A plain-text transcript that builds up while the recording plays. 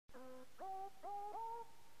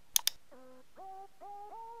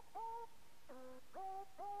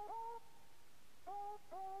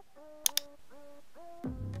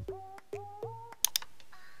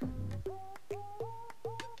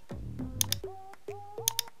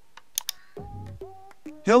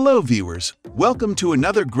Hello viewers, welcome to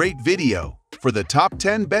another great video for the top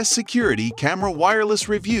 10 best security camera wireless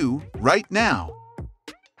review right now.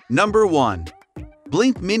 Number 1.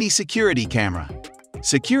 Blink Mini Security Camera.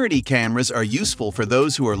 Security cameras are useful for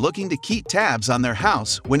those who are looking to keep tabs on their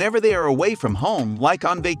house whenever they are away from home, like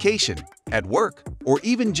on vacation, at work, or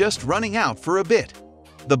even just running out for a bit.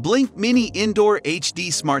 The Blink Mini Indoor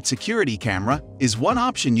HD Smart Security Camera is one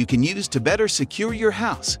option you can use to better secure your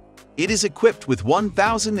house. It is equipped with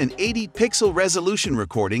 1080 pixel resolution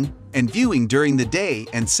recording and viewing during the day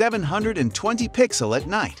and 720 pixel at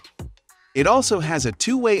night. It also has a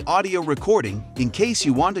two-way audio recording in case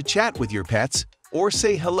you want to chat with your pets or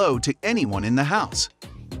say hello to anyone in the house.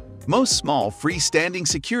 Most small freestanding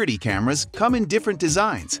security cameras come in different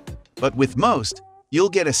designs, but with most, you'll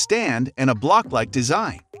get a stand and a block-like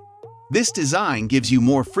design. This design gives you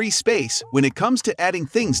more free space when it comes to adding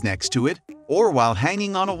things next to it or while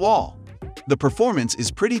hanging on a wall. The performance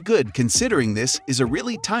is pretty good considering this is a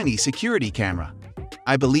really tiny security camera.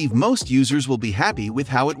 I believe most users will be happy with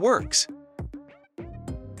how it works.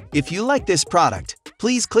 If you like this product,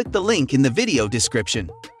 please click the link in the video description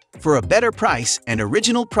for a better price and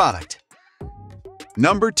original product.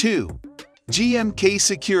 Number 2. GMK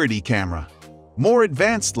Security Camera. More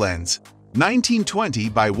advanced lens, 1920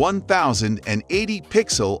 by 1080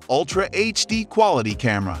 pixel Ultra HD quality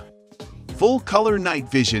camera. Full-color night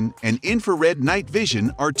vision and infrared night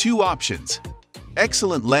vision are two options.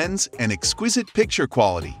 Excellent lens and exquisite picture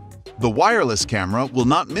quality. The wireless camera will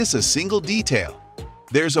not miss a single detail.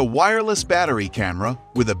 There's a wireless battery camera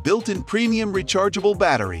with a built-in premium rechargeable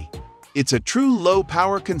battery. It's a true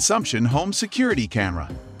low-power consumption home security camera.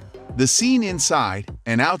 The scene inside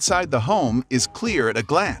and outside the home is clear at a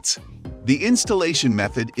glance. The installation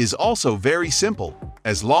method is also very simple.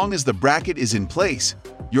 As long as the bracket is in place,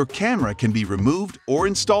 your camera can be removed or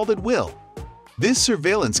installed at will. This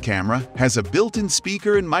surveillance camera has a built-in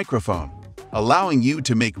speaker and microphone, allowing you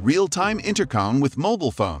to make real-time intercom with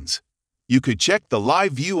mobile phones. You could check the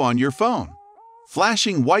live view on your phone.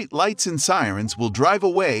 Flashing white lights and sirens will drive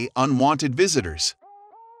away unwanted visitors.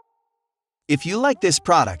 If you like this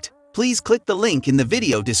product, please click the link in the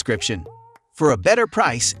video description for a better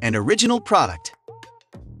price and original product.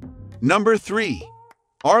 Number 3.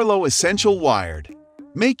 Arlo Essential Wired.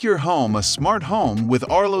 Make your home a smart home with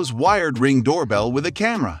Arlo's wired Ring doorbell with a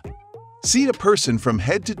camera. Seat a person from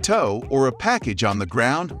head to toe or a package on the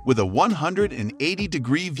ground with a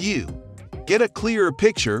 180-degree view. Get a clearer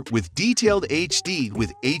picture with detailed HD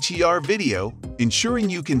with HER video, ensuring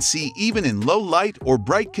you can see even in low light or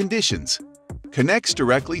bright conditions. Connects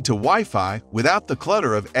directly to Wi-Fi without the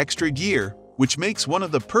clutter of extra gear, which makes one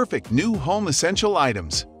of the perfect new home essential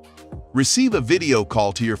items. Receive a video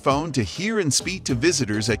call to your phone to hear and speak to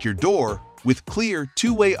visitors at your door with clear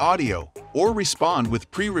two-way audio, or respond with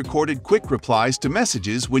pre-recorded quick replies to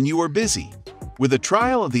messages when you are busy. With a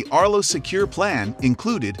trial of the Arlo Secure Plan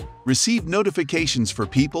included, receive notifications for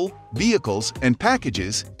people, vehicles, and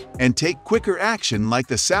packages, and take quicker action like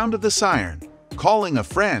the sound of the siren, calling a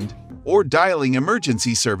friend, or dialing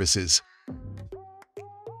emergency services.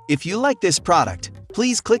 If you like this product,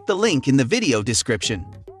 please click the link in the video description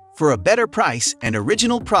for a better price and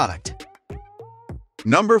original product.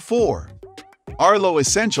 Number 4. Arlo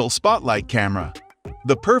Essential Spotlight Camera.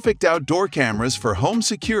 The perfect outdoor cameras for home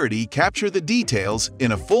security capture the details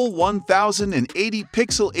in a full 1080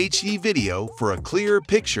 pixel HD video for a clearer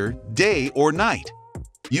picture, day or night.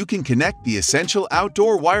 You can connect the Essential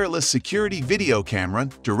Outdoor Wireless Security Video Camera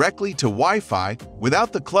directly to Wi-Fi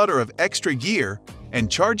without the clutter of extra gear and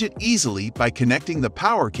charge it easily by connecting the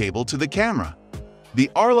power cable to the camera. The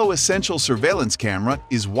Arlo Essential Surveillance Camera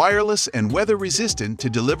is wireless and weather-resistant to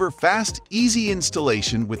deliver fast, easy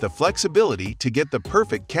installation with the flexibility to get the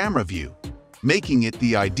perfect camera view, making it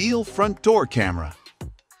the ideal front door camera.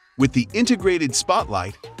 With the integrated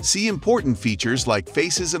spotlight, see important features like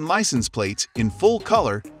faces and license plates in full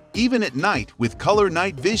color, even at night with color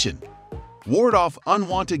night vision. Ward off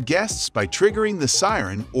unwanted guests by triggering the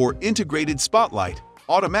siren or integrated spotlight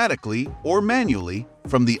automatically or manually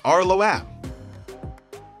from the Arlo app.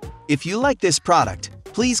 If you like this product,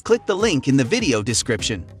 please click the link in the video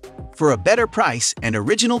description for a better price and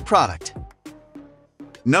original product.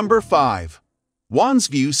 Number 5.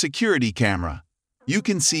 OneView Security Camera. You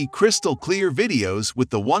can see crystal clear videos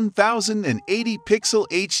with the 1080 pixel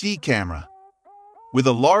HD camera. With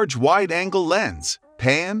a large wide-angle lens,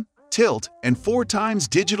 pan, tilt, and 4x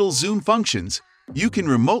digital zoom functions, You can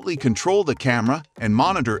remotely control the camera and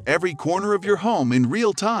monitor every corner of your home in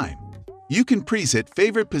real time. You can preset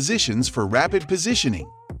favorite positions for rapid positioning.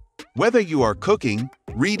 Whether you are cooking,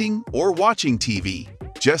 reading, or watching TV,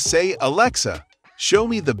 just say, "Alexa, show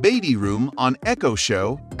me the baby room on Echo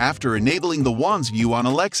Show" after enabling the Wands View on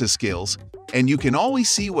Alexa skills, and you can always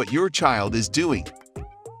see what your child is doing.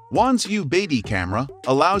 Wands View Baby Camera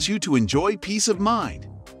allows you to enjoy peace of mind.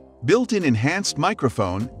 Built-in enhanced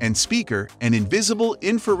microphone and speaker and invisible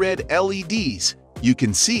infrared LEDs, you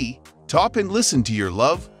can see, talk and listen to your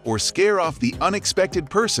love or scare off the unexpected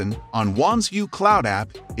person on Wands View Cloud app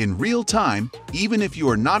in real time even if you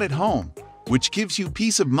are not at home, which gives you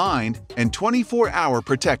peace of mind and 24-hour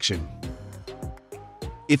protection.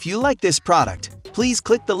 If you like this product, please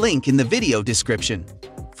click the link in the video description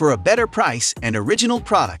for a better price and original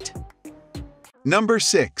product. Number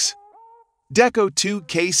 6. Deco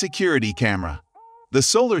 2K Security Camera. The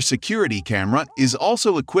solar security camera is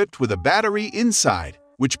also equipped with a battery inside,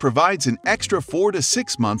 which provides an extra 4 to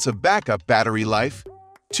 6 months of backup battery life.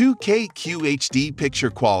 2K QHD picture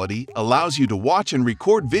quality allows you to watch and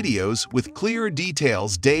record videos with clearer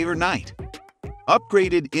details day or night.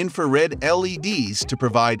 Upgraded infrared LEDs to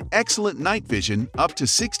provide excellent night vision up to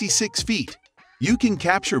 66 feet. You can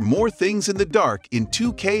capture more things in the dark in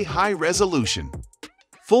 2K high resolution.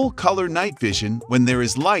 Full-color night vision when there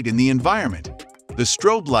is light in the environment. The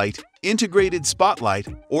strobe light, integrated spotlight,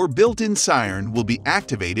 or built-in siren will be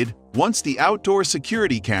activated once the outdoor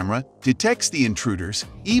security camera detects the intruders.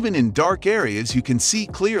 Even in dark areas you can see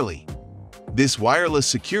clearly. This wireless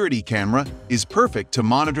security camera is perfect to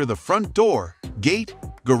monitor the front door, gate,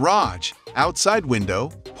 garage, outside window,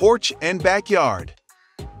 porch, and backyard.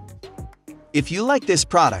 If you like this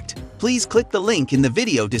product, please click the link in the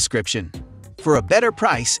video description for a better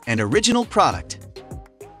price and original product.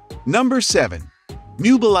 Number 7.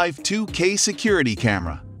 Mubilife 2K Security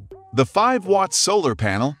Camera. The 5-watt solar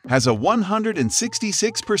panel has a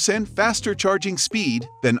 166% faster charging speed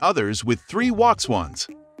than others with 3-watt ones.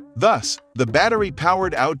 Thus, the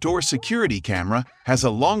battery-powered outdoor security camera has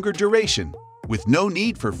a longer duration, with no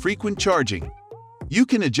need for frequent charging. You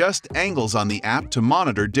can adjust angles on the app to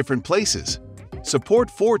monitor different places. Support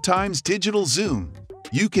 4x digital zoom.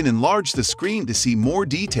 You can enlarge the screen to see more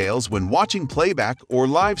details when watching playback or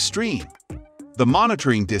live stream. The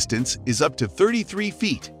monitoring distance is up to 33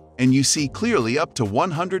 feet, and you see clearly up to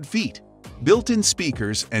 100 feet. Built-in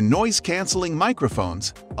speakers and noise-canceling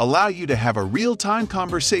microphones allow you to have a real-time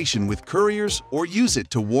conversation with couriers or use it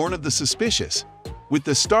to warn of the suspicious. With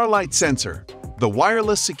the Starlight sensor, the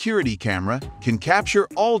wireless security camera can capture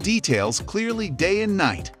all details clearly day and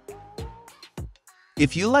night.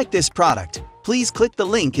 If you like this product, please click the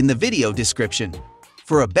link in the video description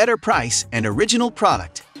for a better price and original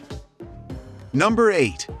product. Number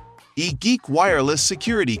 8. eGeek Wireless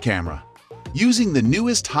Security Camera. Using the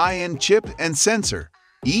newest high-end chip and sensor,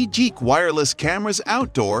 eGeek wireless cameras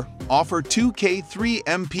outdoor offer 2K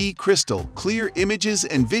 3MP crystal clear images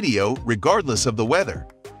and video regardless of the weather.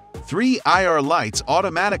 3 IR lights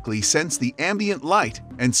automatically sense the ambient light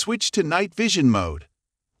and switch to night vision mode.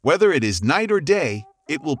 Whether it is night or day,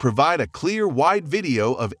 it will provide a clear wide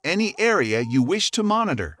video of any area you wish to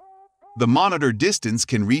monitor. The monitor distance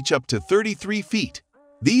can reach up to 33 feet.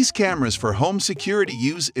 These cameras for home security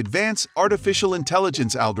use advanced artificial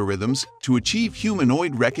intelligence algorithms to achieve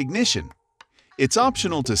humanoid recognition. It's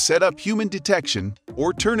optional to set up human detection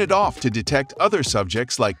or turn it off to detect other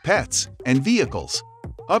subjects like pets and vehicles.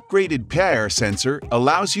 Upgraded PIR sensor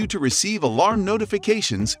allows you to receive alarm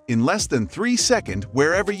notifications in less than 3 seconds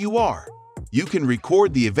wherever you are. You can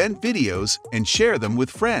record the event videos and share them with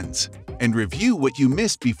friends, and review what you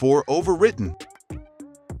missed before overwritten.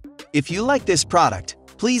 If you like this product,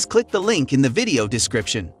 please click the link in the video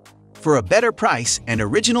description for a better price and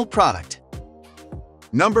original product.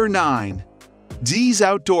 Number 9. D's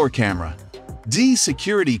Outdoor Camera. D's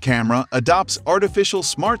security camera adopts artificial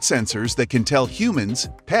smart sensors that can tell humans,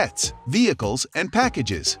 pets, vehicles, and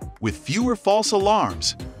packages with fewer false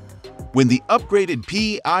alarms. When the upgraded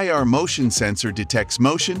PIR motion sensor detects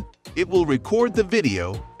motion, it will record the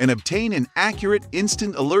video and obtain an accurate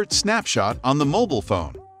instant alert snapshot on the mobile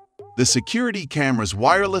phone. The security camera's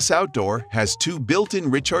wireless outdoor has 2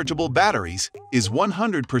 built-in rechargeable batteries, is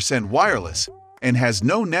 100% wireless, and has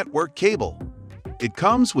no network cable. It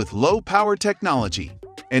comes with low-power technology,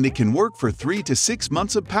 and it can work for 3 to 6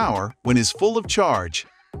 months of power when is full of charge.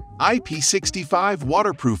 IP65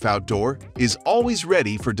 waterproof outdoor is always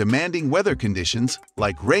ready for demanding weather conditions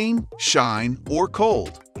like rain, shine, or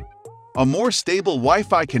cold. A more stable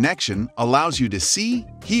Wi-Fi connection allows you to see,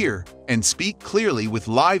 hear, and speak clearly with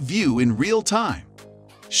live view in real time.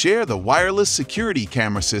 Share the wireless security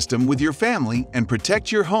camera system with your family and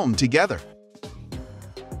protect your home together.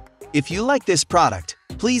 If you like this product,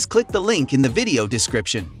 please click the link in the video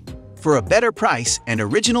description for a better price and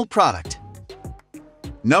original product.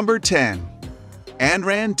 Number 10.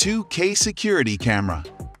 Anran 2K Security Camera.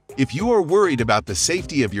 If you are worried about the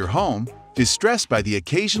safety of your home, distressed by the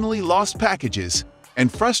occasionally lost packages, and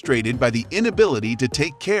frustrated by the inability to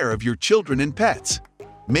take care of your children and pets,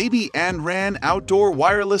 maybe Anran Outdoor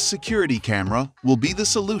Wireless Security Camera will be the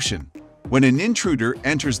solution. When an intruder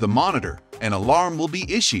enters the monitor, an alarm will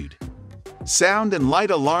be issued. Sound and light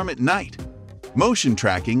alarm at night. Motion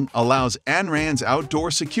tracking allows Anran's outdoor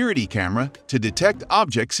security camera to detect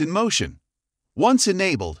objects in motion. Once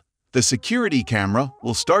enabled, the security camera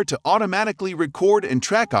will start to automatically record and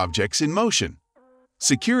track objects in motion.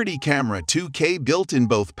 Security Camera 2K built in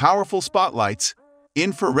both powerful spotlights,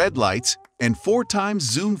 infrared lights, and 4x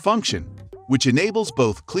zoom function, which enables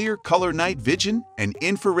both clear color night vision and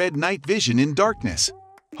infrared night vision in darkness.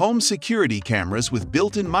 Home security cameras with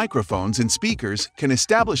built-in microphones and speakers can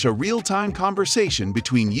establish a real-time conversation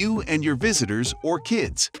between you and your visitors or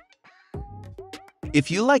kids. If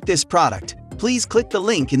you like this product, please click the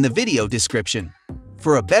link in the video description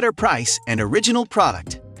for a better price and original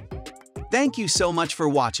product. Thank you so much for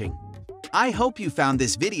watching. I hope you found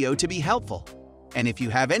this video to be helpful. And if you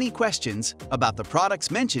have any questions about the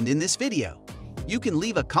products mentioned in this video, you can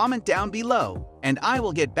leave a comment down below and I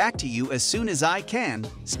will get back to you as soon as I can.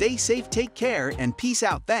 Stay safe, take care, and peace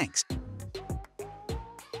out. Thanks.